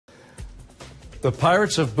The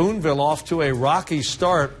Pirates of Boonville off to a rocky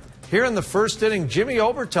start. Here in the first inning, Jimmy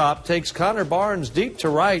Overtop takes Connor Barnes deep to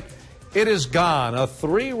right. It is gone. A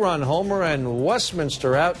 3-run homer and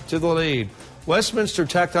Westminster out to the lead. Westminster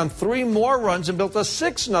tacked on 3 more runs and built a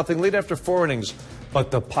 6-0 lead after 4 innings. But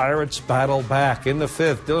the Pirates battle back. In the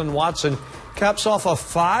 5th, Dylan Watson caps off a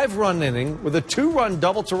 5-run inning with a 2-run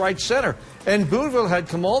double to right center. And Boonville had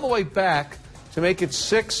come all the way back to make it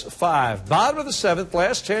 6-5. Bottom of the 7th,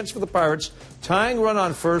 last chance for the Pirates. Tying run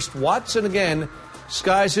on first. Watson again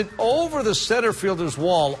skies it over the center fielder's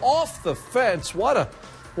wall, off the fence. What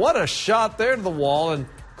a shot there to the wall. And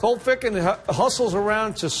Cole Ficken hustles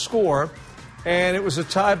around to score. And it was a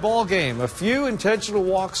tie ball game. A few intentional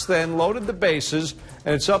walks then loaded the bases.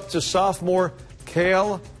 And it's up to sophomore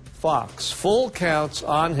Cale Fox. Full counts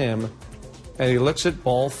on him. And he looks at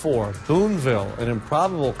ball 4. Boonville, an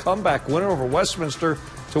improbable comeback winner over Westminster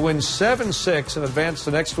to win 7-6 and advance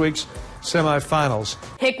to next week's semifinals.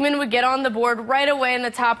 Hickman would get on the board right away in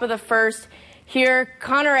the top of the 1st. Here,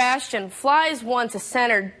 Connor Ashton flies one to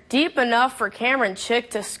center deep enough for Cameron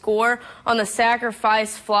Chick to score on the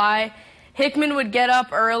sacrifice fly. Hickman would get up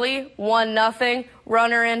early, 1-0,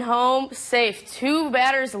 runner in home, safe. 2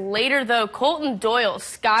 batters later, though, Colton Doyle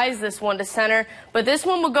skies this one to center, but this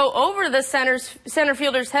one will go over the center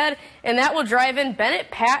fielder's head, and that will drive in Bennett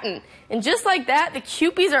Patton. And just like that, the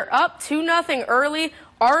Cupies are up 2-0 early,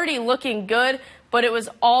 already looking good, but it was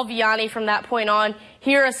all Vianney from that point on.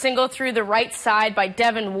 Here, a single through the right side by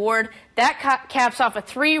Devin Ward. That caps off a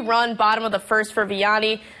 3-run bottom of the 1st for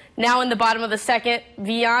Vianney. Now in the bottom of the 2nd,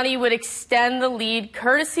 Vianney would extend the lead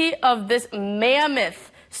courtesy of this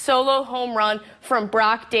mammoth solo home run from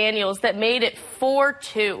Brock Daniels that made it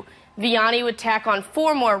 4-2. Vianney would tack on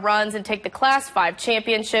 4 more runs and take the Class 5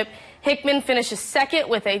 championship. Hickman finishes second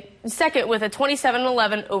with a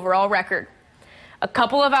 27-11 overall record. A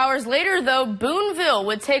couple of hours later, though, Boonville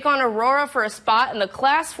would take on Aurora for a spot in the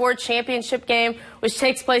Class 4 championship game, which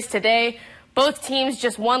takes place today. Both teams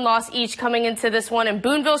just 1 loss each coming into this one, and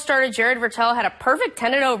Boonville starter Jared Vertel had a perfect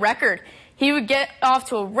 10-0 record. He would get off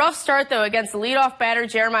to a rough start, though, against the leadoff batter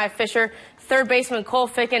Jeremiah Fisher. Third baseman Cole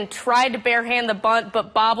Ficken tried to barehand the bunt,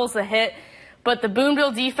 but bobbles the hit. But the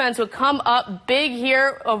Boonville defense would come up big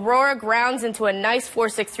here. Aurora grounds into a nice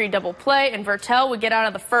 4-6-3 double play, and Vertel would get out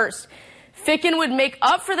of the 1st. Ficken would make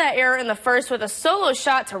up for that error in the 1st with a solo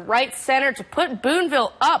shot to right center to put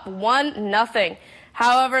Boonville up 1-0.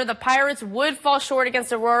 However, the Pirates would fall short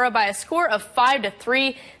against Aurora by a score of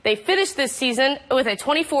 5-3. They finished this season with a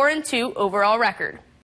 24-2 overall record.